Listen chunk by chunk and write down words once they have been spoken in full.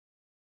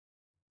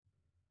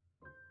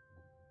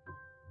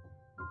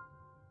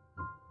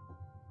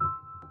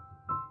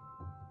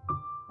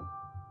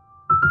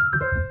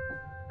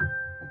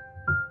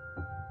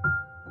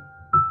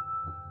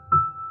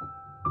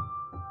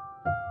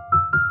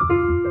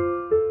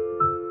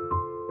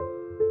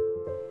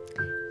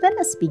let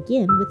us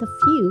begin with a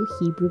few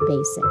Hebrew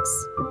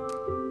basics.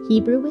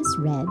 Hebrew is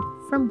read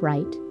from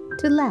right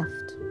to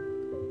left.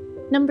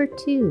 Number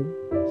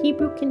 2,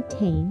 Hebrew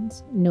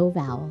contains no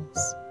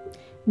vowels.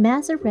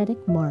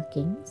 Masoretic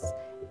markings,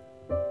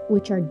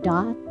 which are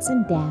dots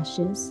and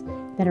dashes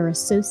that are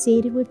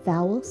associated with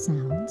vowel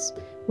sounds,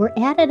 were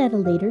added at a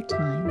later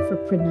time for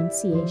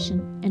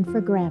pronunciation and for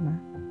grammar.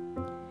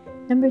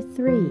 Number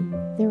 3,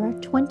 there are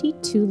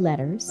 22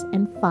 letters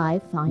and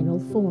 5 final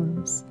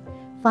forms.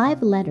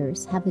 5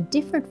 letters have a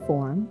different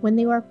form when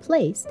they are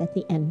placed at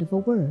the end of a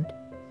word.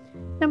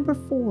 Number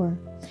 4,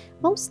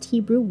 most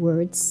Hebrew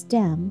words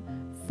stem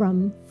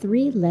from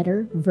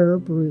 3-letter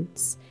verb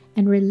roots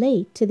and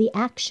relate to the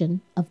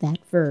action of that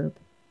verb.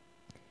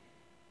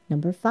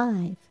 Number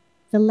 5,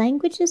 the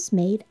language is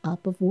made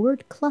up of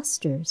word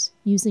clusters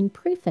using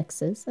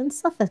prefixes and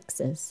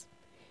suffixes.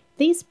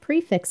 These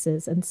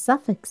prefixes and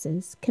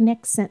suffixes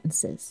connect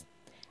sentences,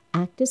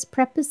 act as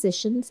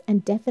prepositions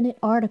and definite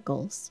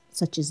articles,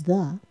 such as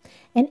the,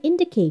 and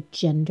indicate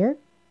gender,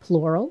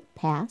 plural,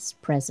 past,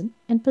 present,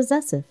 and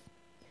possessive.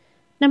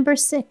 Number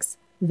 6,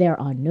 there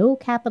are no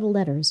capital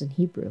letters in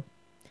Hebrew.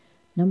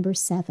 Number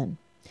 7,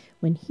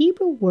 when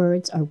Hebrew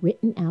words are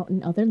written out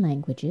in other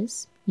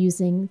languages,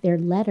 using their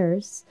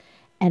letters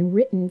and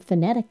written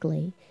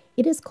phonetically,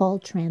 it is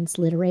called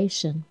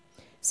transliteration.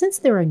 Since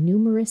there are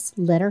numerous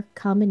letter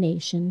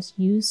combinations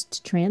used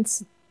to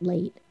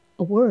translate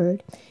a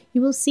word, you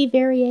will see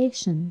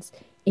variations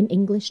in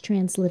English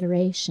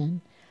transliteration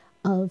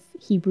of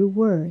Hebrew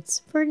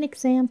words. For an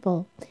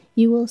example,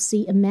 you will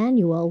see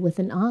Emmanuel with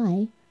an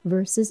I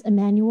versus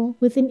Emmanuel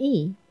with an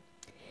E.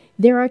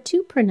 There are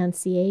 2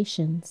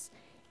 pronunciations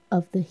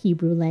of the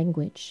Hebrew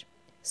language,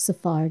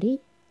 Sephardi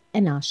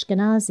and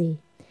Ashkenazi,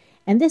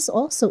 and this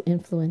also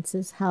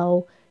influences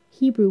how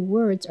Hebrew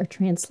words are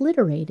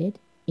transliterated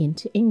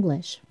into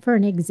English. For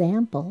an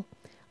example,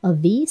 a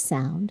V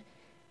sound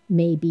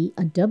may be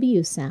a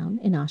W sound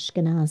in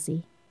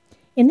Ashkenazi.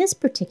 In this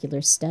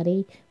particular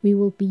study, we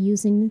will be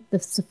using the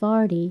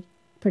Sephardi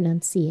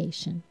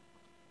pronunciation.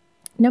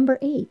 Number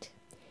 8,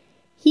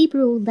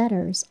 Hebrew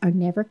letters are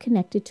never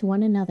connected to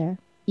one another,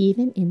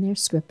 even in their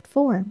script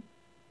form.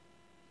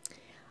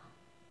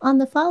 On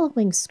the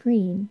following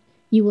screen,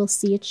 you will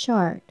see a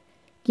chart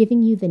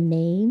giving you the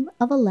name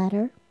of a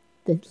letter,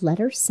 the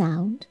letter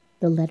sound,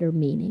 the letter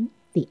meaning,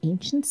 the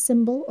ancient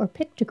symbol or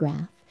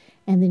pictograph,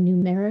 and the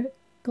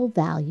numerical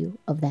value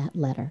of that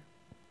letter.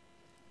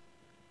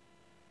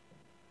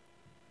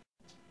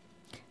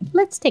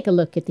 Let's take a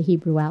look at the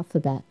Hebrew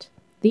alphabet,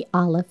 the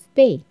Aleph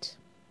Beit.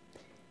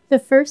 The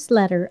first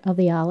letter of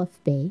the Aleph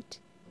Beit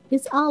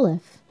is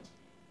Aleph,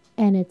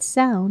 and its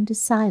sound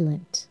is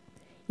silent.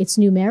 Its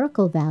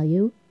numerical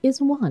value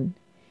is 1,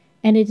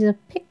 and it is a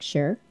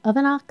picture of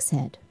an ox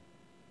head.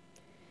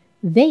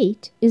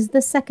 Veit is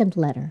the second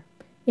letter.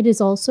 It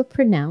is also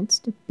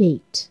pronounced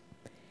Beit.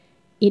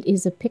 It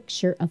is a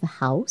picture of a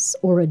house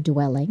or a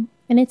dwelling,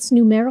 and its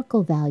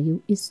numerical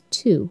value is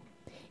 2.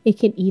 It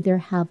can either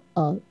have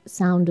a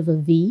sound of a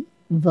V,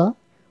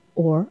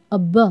 or a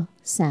B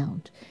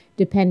sound,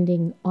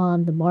 depending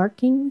on the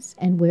markings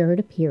and where it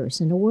appears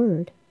in a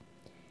word.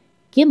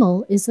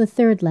 Gimel is the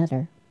third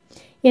letter.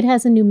 It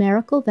has a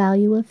numerical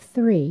value of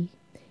 3.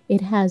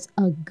 It has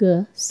a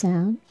G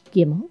sound,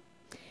 Gimel,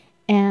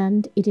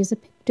 and it is a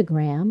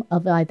pictogram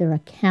of either a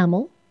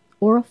camel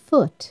or a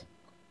foot.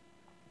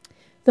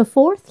 The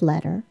fourth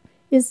letter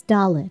is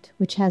Dalet,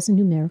 which has a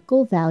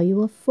numerical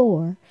value of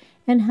 4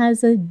 and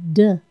has a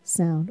D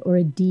sound or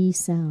a D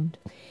sound.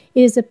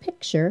 It is a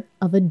picture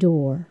of a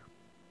door.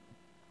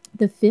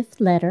 The fifth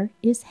letter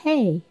is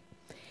Hey.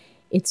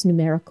 Its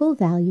numerical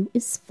value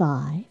is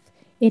 5.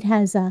 It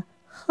has a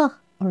H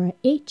or a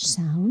H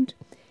sound.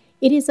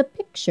 It is a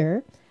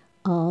picture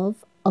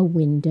of a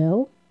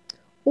window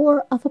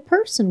or of a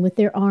person with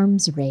their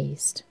arms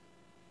raised.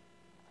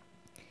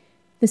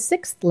 The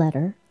sixth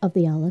letter of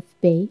the Aleph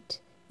Beit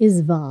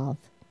is Vav.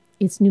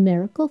 Its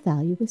numerical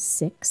value is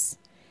 6,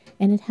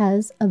 and it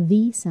has a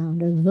V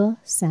sound or V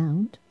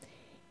sound.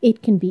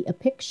 It can be a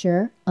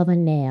picture of a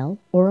nail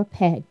or a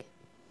peg.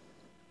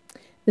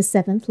 The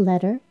seventh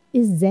letter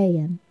is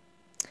Zayin.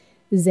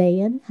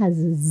 Zayin has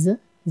a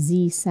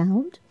Z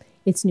sound.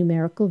 Its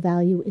numerical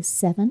value is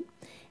 7,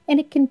 and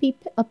it can be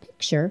a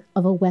picture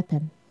of a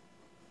weapon.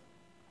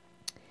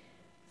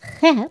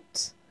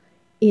 Chet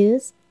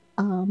is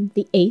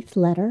the 8th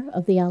letter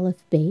of the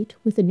Aleph Beit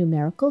with a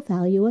numerical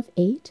value of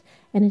 8,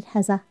 and it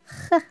has a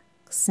ch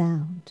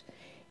sound.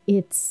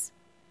 It's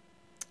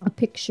a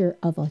picture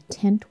of a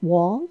tent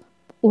wall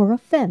or a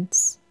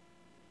fence.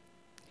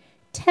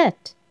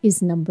 Tet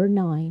is number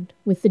 9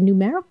 with the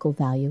numerical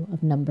value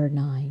of number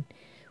 9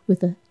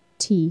 with a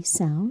T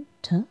sound,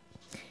 T,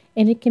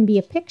 and it can be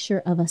a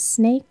picture of a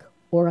snake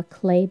or a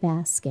clay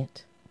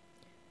basket.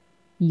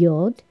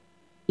 Yod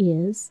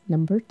is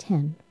number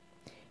 10.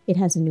 It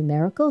has a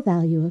numerical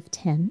value of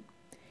 10,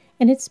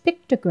 and its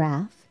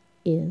pictograph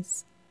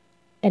is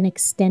an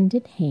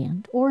extended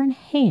hand or a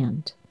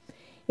hand.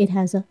 It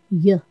has a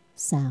Y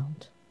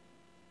sound.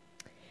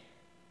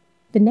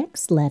 The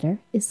next letter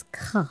is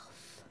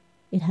Kaf.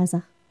 It has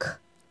a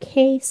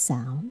K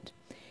sound,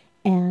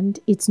 and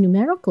its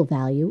numerical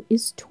value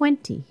is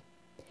 20.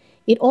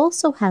 It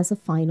also has a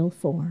final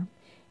form,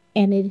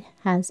 and it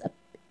has a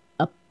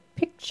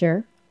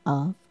picture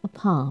of a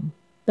palm,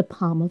 the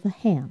palm of a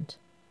hand.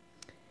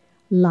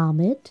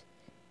 Lamed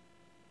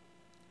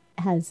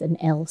has an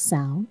L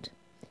sound.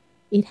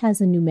 It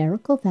has a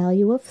numerical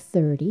value of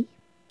 30,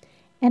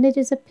 and it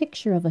is a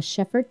picture of a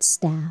shepherd's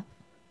staff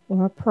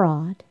or a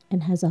prod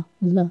and has a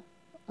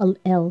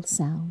L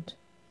sound.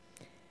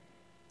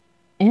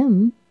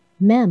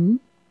 Mem,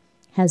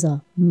 has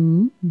a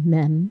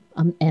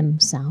M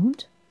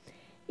sound.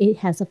 It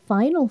has a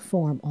final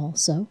form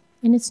also,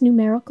 and its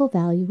numerical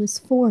value is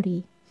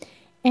 40.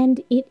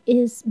 And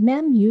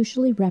mem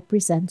usually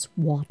represents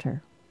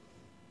water.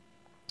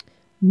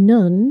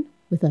 Nun,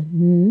 with a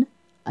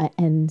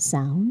N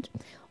sound,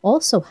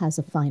 also has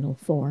a final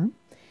form.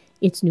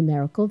 Its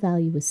numerical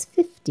value is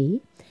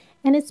 50,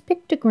 and its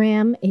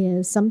pictogram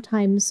is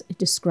sometimes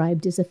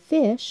described as a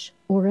fish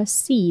or a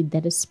seed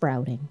that is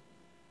sprouting.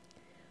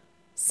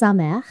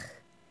 Samech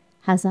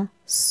has an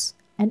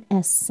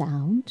S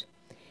sound.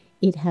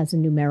 It has a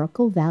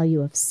numerical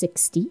value of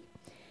 60,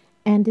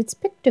 and its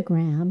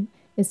pictogram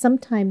is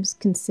sometimes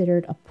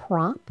considered a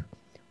prop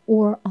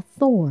or a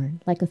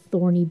thorn, like a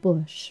thorny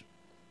bush.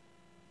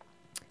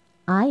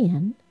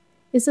 Ayin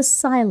is a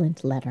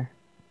silent letter.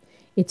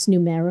 Its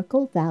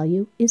numerical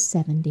value is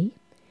 70,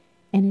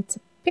 and its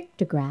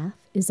pictograph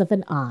is of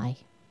an eye.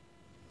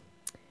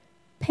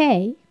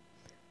 Pe,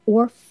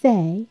 or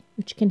Fe,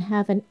 which can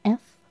have an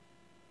F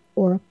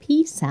or a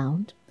P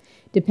sound,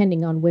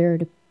 depending on where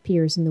it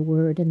appears in the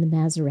word and the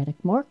Masoretic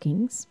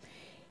markings,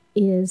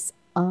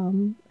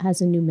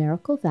 has a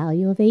numerical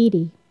value of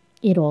 80.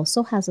 It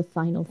also has a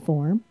final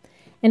form,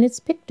 and its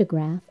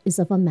pictograph is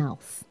of a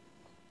mouth.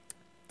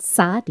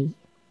 Tsadi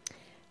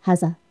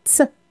has a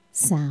Ts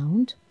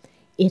sound.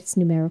 Its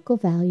numerical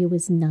value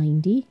is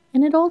 90,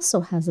 and it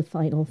also has a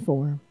final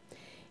form.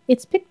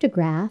 Its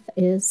pictograph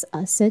is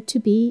said to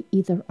be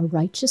either a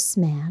righteous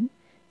man,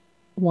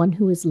 one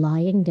who is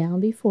lying down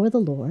before the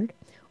Lord,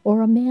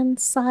 or a man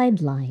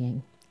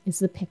side-lying is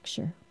the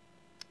picture.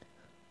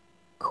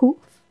 Kuf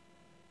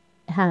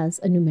has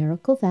a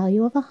numerical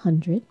value of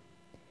 100,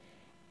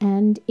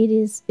 and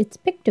its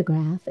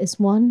pictograph is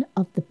one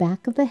of the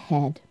back of the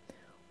head,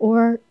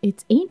 or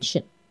its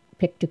ancient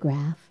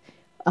pictograph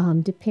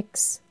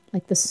depicts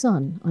like the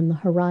sun on the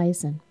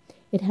horizon.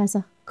 It has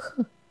a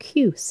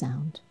Q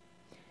sound.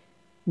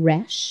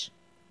 Resh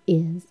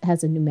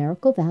has a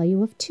numerical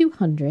value of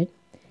 200,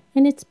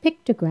 and its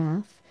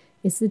pictograph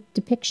is the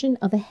depiction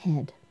of a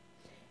head,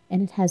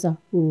 and it has a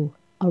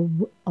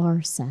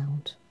R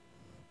sound.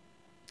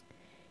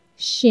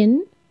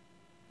 Shin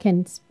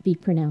can be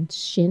pronounced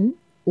shin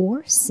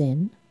or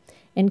sin,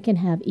 and can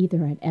have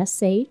either an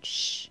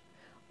SH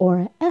or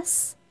a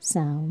S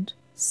sound,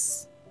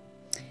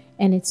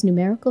 and its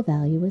numerical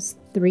value is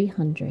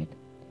 300.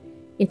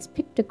 Its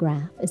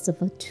pictograph is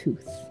of a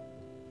tooth.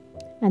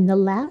 And the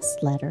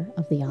last letter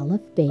of the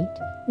Aleph Beit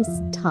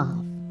is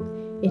Tav.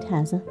 It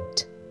has a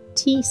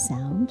T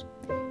sound.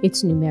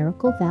 Its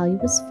numerical value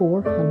is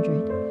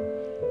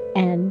 400,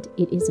 and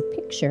it is a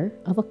picture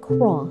of a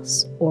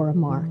cross or a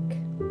mark.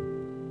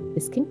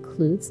 This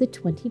concludes the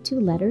 22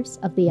 letters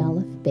of the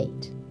Aleph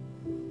Beit.